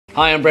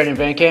Hi, I'm Brandon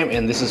Van Camp,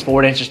 and this is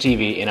 4Dancers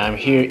TV, and I'm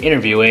here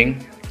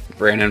interviewing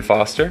Brandon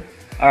Foster.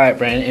 All right,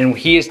 Brandon, and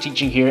he is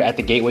teaching here at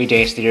the Gateway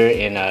Dance Theater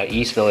in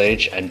East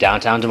Village in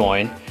downtown Des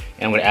Moines, and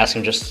I'm going to ask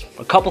him just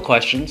a couple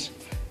questions.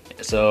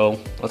 So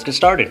let's get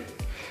started.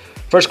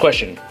 First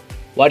question: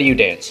 why do you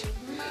dance?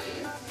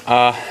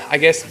 I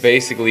guess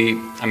basically,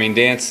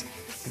 dance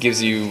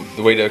gives you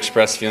the way to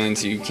express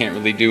feelings you can't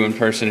really do in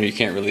person, or you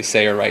can't really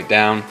say or write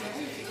down.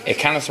 It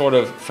kind of sort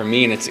of, for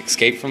me, and it's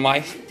escape from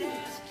life.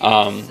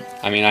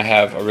 I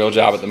have a real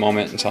job at the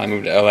moment until I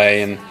moved to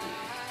LA, and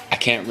I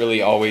can't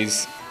really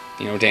always,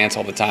 dance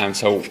all the time.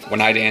 So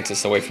when I dance,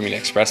 it's a way for me to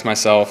express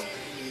myself,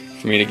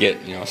 for me to get,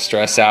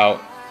 stress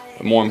out.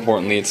 But more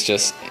importantly,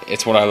 it's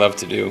what I love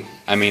to do.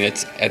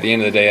 It's at the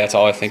end of the day, that's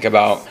all I think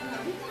about.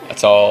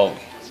 That's all,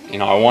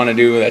 I want to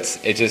do.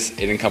 It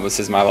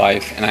encompasses my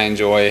life, and I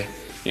enjoy,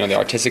 the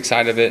artistic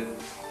side of it.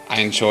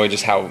 I enjoy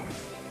just how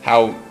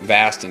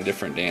vast and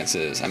different dance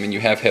is. You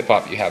have hip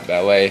hop, you have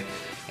ballet.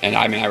 And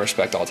I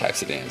respect all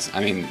types of dance.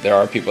 There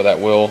are people that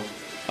will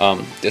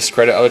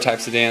discredit other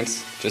types of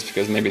dance just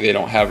because maybe they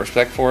don't have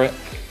respect for it.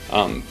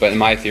 But in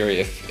my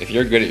theory, if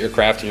you're good at your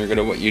craft and you're good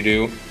at what you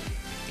do,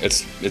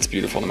 it's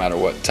beautiful no matter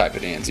what type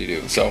of dance you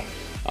do. So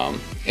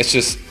it's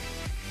just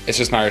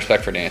my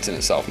respect for dance in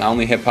itself. Not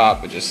only hip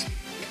hop, but just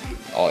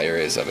all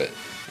areas of it.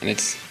 And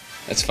it's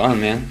fun,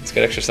 man. It's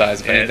good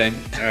exercise, if anything.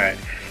 All right.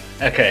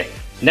 Okay.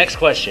 Next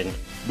question: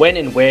 when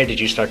and where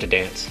did you start to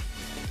dance?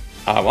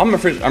 I'm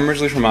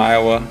originally from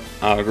Iowa.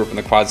 I grew up in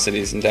the Quad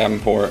Cities in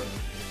Davenport,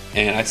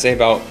 and I'd say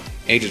about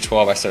age of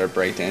 12 I started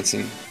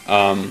breakdancing.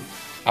 I've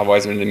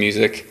always been into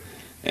music,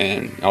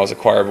 and I was a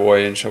choir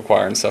boy and show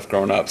choir and stuff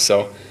growing up.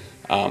 So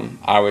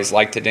I always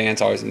liked to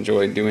dance. I always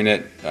enjoyed doing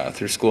it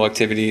through school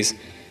activities.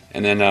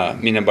 And then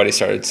me and a buddy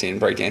started seeing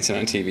breakdancing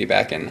on TV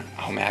back in,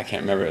 I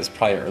can't remember. It was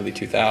probably early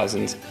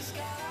 2000s.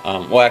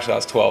 Well, actually I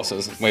was 12, so it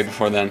was way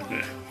before then.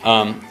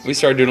 We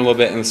started doing a little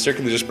bit, and it was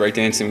strictly just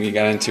breakdancing. We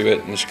got into it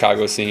in the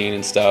Chicago scene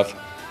and stuff.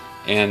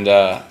 And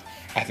I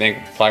think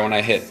probably when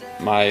I hit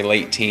my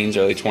late teens,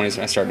 early 20s,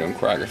 when I started doing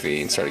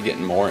choreography and started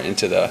getting more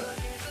into the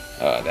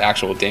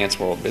actual dance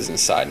world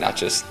business side, not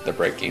just the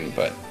breaking,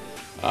 but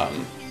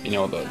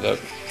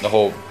the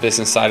whole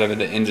business side of it,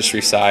 the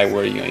industry side,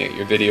 where you get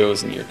your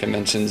videos and your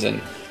conventions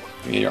and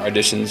your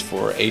auditions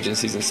for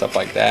agencies and stuff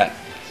like that.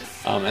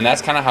 And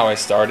that's kind of how I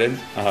started.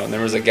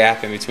 There was a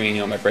gap in between,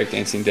 my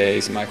breakdancing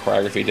days and my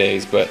choreography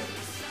days, but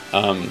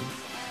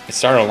it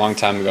started a long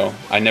time ago.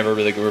 I never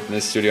really grew up in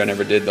the studio. I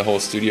never did the whole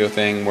studio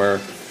thing where,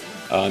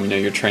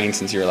 you're trained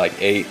since you're like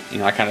 8.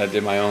 I kind of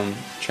did my own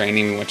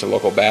training. We went to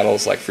local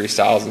battles like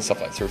freestyles and stuff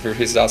like that,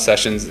 freestyle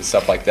sessions and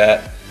stuff like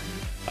that,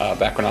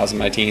 back when I was in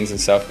my teens and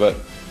stuff. But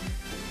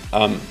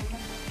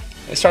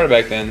it started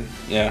back then.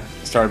 Yeah,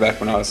 it started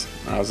back when I was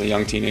a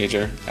young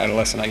teenager,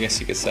 adolescent, I guess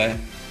you could say.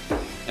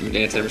 I've been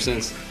dancing ever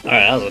since. All right,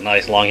 that was a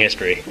nice long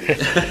history.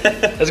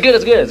 That's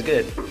good. You're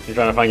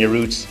trying to find your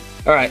roots.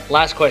 All right,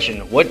 last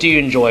question: what do you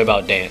enjoy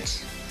about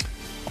dance?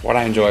 What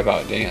I enjoy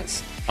about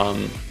dance,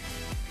 I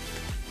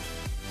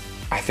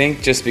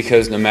think just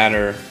because no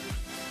matter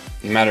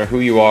who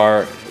you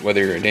are,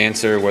 whether you're a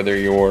dancer, whether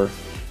you're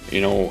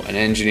an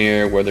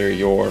engineer, whether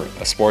you're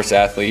a sports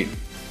athlete,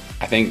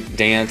 I think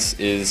dance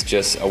is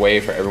just a way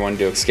for everyone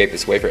to escape.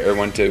 It's a way for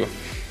everyone to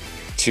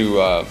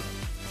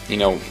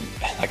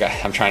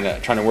I'm trying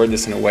to word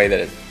this in a way that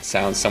it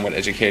sounds somewhat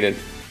educated.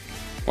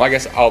 Well, I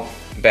guess I'll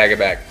bag it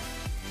back.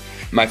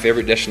 My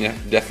favorite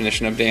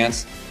definition of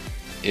dance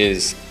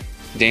is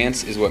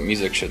what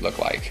music should look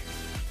like.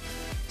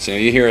 So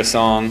you hear a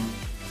song,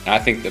 and I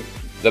think the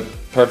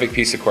perfect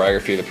piece of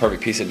choreography, the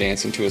perfect piece of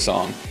dancing to a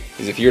song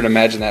is if you were to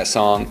imagine that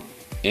song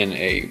in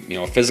a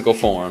physical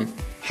form,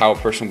 how a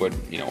person would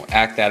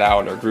act that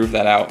out or groove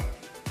that out.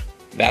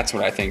 That's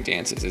what I think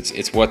dance is.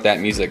 It's what that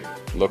music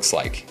looks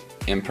like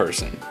in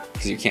person,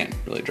 because you can't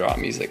really draw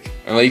music.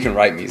 Well, you can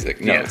write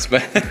music notes,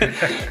 but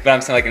I'm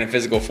saying like in a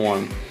physical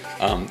form.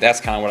 That's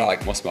kind of what I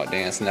like most about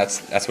dance, and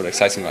that's what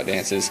excites me about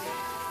dance is,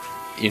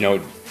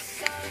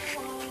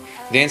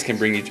 dance can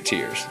bring you to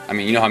tears.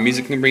 How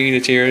music can bring you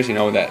to tears,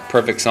 that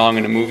perfect song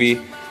in a movie.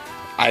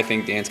 I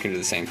think dance can do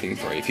the same thing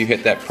for you. If you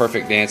hit that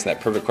perfect dance, that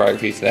perfect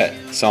choreography to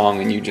that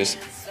song, and you just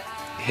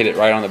hit it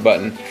right on the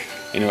button,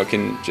 it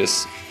can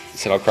just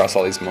settle across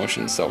all these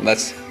emotions. So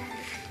that's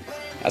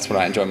what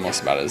I enjoy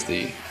most about it, is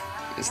the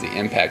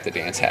impact that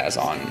dance has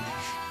on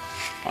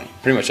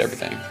pretty much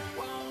everything.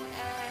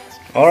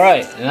 All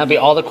right, and that'll be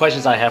all the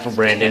questions I have for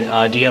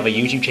Brandon. Do you have a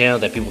YouTube channel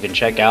that people can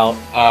check out?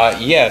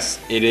 Yes,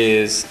 it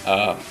is.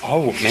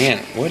 Oh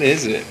man, what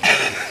is it?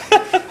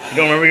 You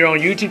don't remember your own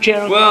YouTube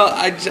channel? Well,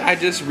 I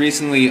just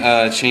recently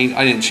changed.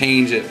 I didn't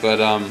change it,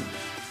 but I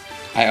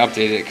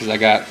updated it because I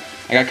got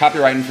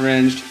copyright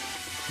infringed.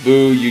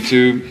 Boo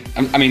YouTube.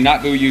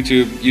 Not boo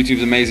YouTube.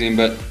 YouTube's amazing,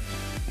 but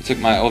I took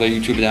my older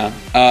YouTube down.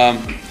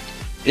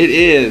 It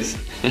is.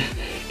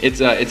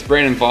 It's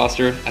Brandon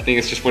Foster. I think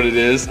it's just what it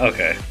is.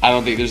 Okay. I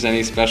don't think there's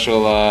any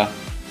special.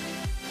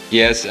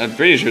 Yes, I'm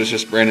pretty sure it's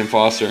just Brandon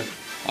Foster.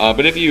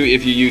 But if you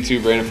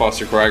YouTube Brandon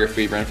Foster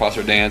choreography, Brandon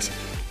Foster dance,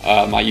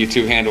 my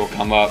YouTube handle will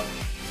come up.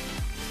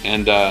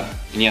 and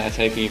yeah, that's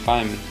how you can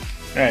find me.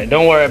 All right,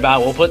 don't worry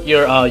about it. We'll put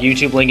your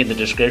YouTube link in the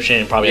description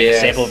and probably like a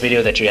sample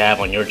video that you have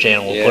on your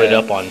channel. We'll put it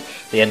up on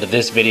the end of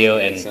this video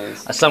and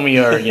some of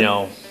your,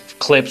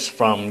 clips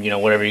from,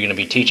 whatever you're going to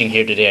be teaching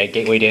here today at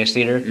Gateway Dance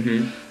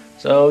Theater.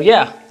 So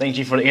yeah, thank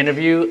you for the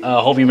interview.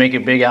 Hope you make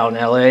it big out in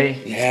LA.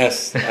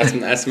 Yes,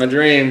 that's my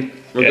dream.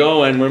 We're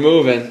going, we're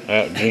moving.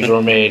 Dreams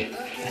were made.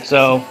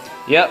 So,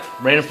 yep,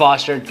 Brandon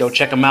Foster, go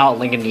check him out,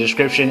 link in the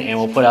description, and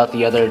we'll put out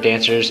the other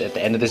dancers at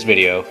the end of this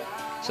video.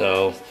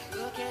 So,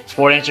 it's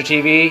 4Dancer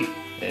TV,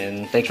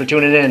 and thanks for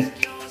tuning in.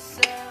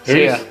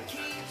 See ya.